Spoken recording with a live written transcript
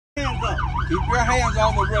hands up. Keep your hands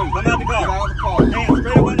on the roof. Come out the car. Get out of the car. Hands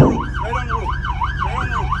straight up on the roof. Straight on the roof. Straight on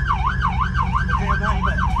the roof. Put your hands behind your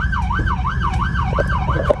back.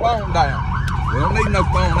 Put your phone down. We don't need no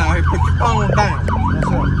phone out here. Put your phone down. Yes,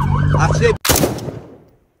 sir. I said.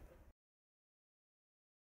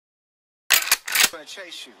 Going to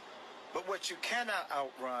chase you, but what you cannot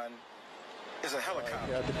outrun is a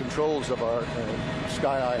helicopter. At the controls of our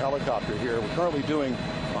Sky Eye helicopter here, we're currently doing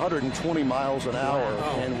 120 miles an hour,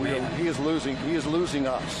 and he is losing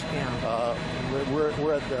us. Yeah.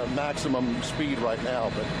 We're at the maximum speed right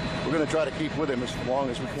now, but we're going to try to keep with him as long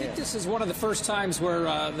as we can. I think this is one of the first times where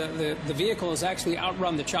the vehicle has actually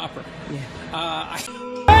outrun the chopper. Yeah.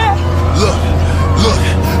 Look,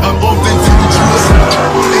 I'm on things to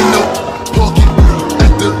ain't no talking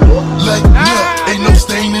at the light, ain't no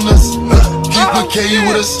stain in us, keep a K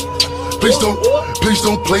with us, please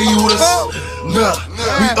don't play with us, we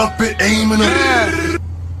up and aiming up.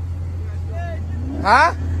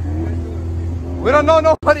 Huh? We don't know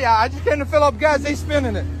nobody. I just came to fill up gas. They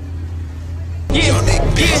spinning it. Yeah, hood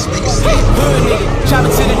nigga, chop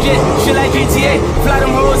it to the jet, shit like GTA, fly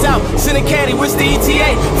them hoes out, send a caddy, what's the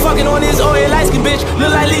ETA? Fucking on this oil light skin bitch,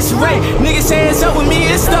 look like Lisa Ray. Niggas say it's up with me,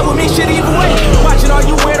 it's stuck with me, shit either way. Watching all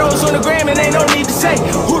you weirdos on the gram and ain't no need to say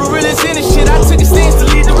who the realest in this shit, I took a stance to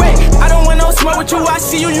lead the way. I don't want no smoke with you, I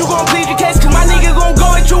see you, you gon' plead your case, cause my nigga gon'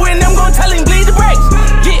 go at you and them gon' tell him bleed the brakes.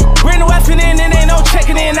 Yeah, bring the weapon in and ain't no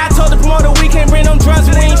checking in, I told the promoter we can't bring them drugs,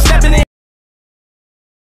 we ain't stepping in.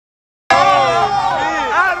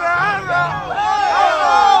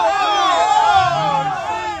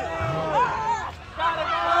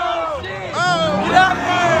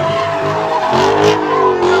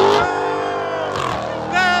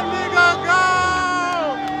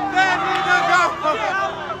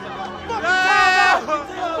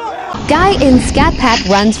 Guy in Scatpack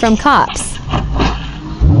runs from cops.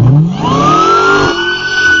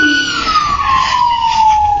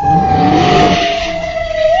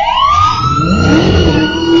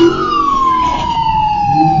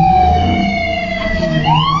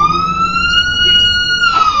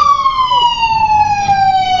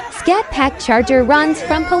 Scatpack Charger runs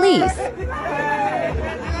from police.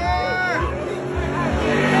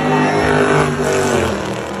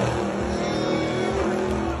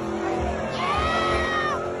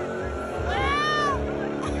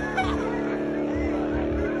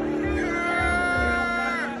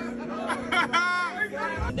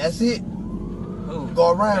 That's it. Ooh,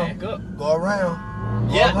 go around. back up. Go around.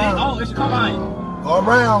 Go Yeah, around. oh, it's come on. Go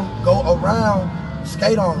around. Go around.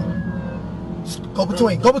 Skate on. Go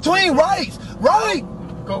between. Go between. Right. Right.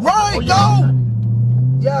 Go. Right. Oh, Go. yeah.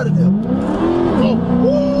 Get out of there. Go.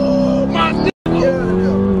 Ooh, my nigga. Get out of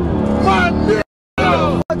there. My nigga.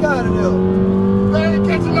 Fuck out of there. They ain't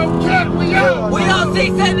catching no cat. We out. We on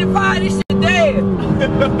 675. This shit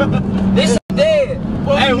dead. This shit dead.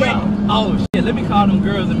 Hey, wait. Oh, shit. Let me call them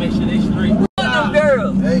girls and make sure they straight. Where them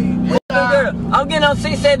girls? Hey. Where them girls? I'm getting on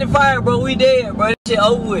 675, bro. We dead, bro. This shit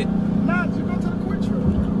over with. Nah, you go to the quick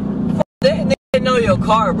trip. They nigga know your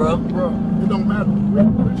car, bro. Bro, it don't matter. We're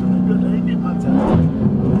the quick trip. They ain't get my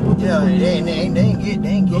time. Yeah, they ain't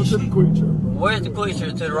get Go to shit. the quick trip, bro. Where's the quick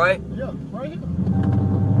trip? To the right? Yeah, right here.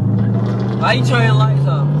 Why you turn your lights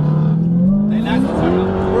off? They not gonna turn off.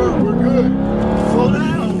 Bro, we're good. Slow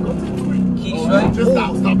down. Go to the quick. Keep straight. Just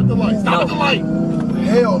stop. Stop at the light. Stop at the light.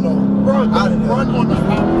 Hell no. Bro, Out of don't there. run on the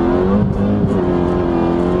highway.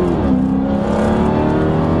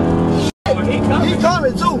 He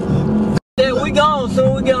coming too. Yeah, we gone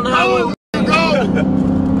soon. We get on the highway. Go!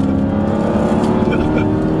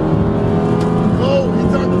 Go! He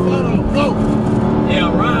turned the phone off. Go!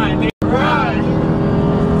 Yeah, right. Right!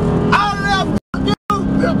 Out of there, fuck you.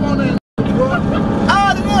 Step on that, bro.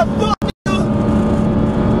 Out of there, fuck you.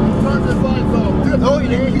 Turn the lights off. Dip No, on he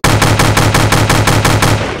that. didn't.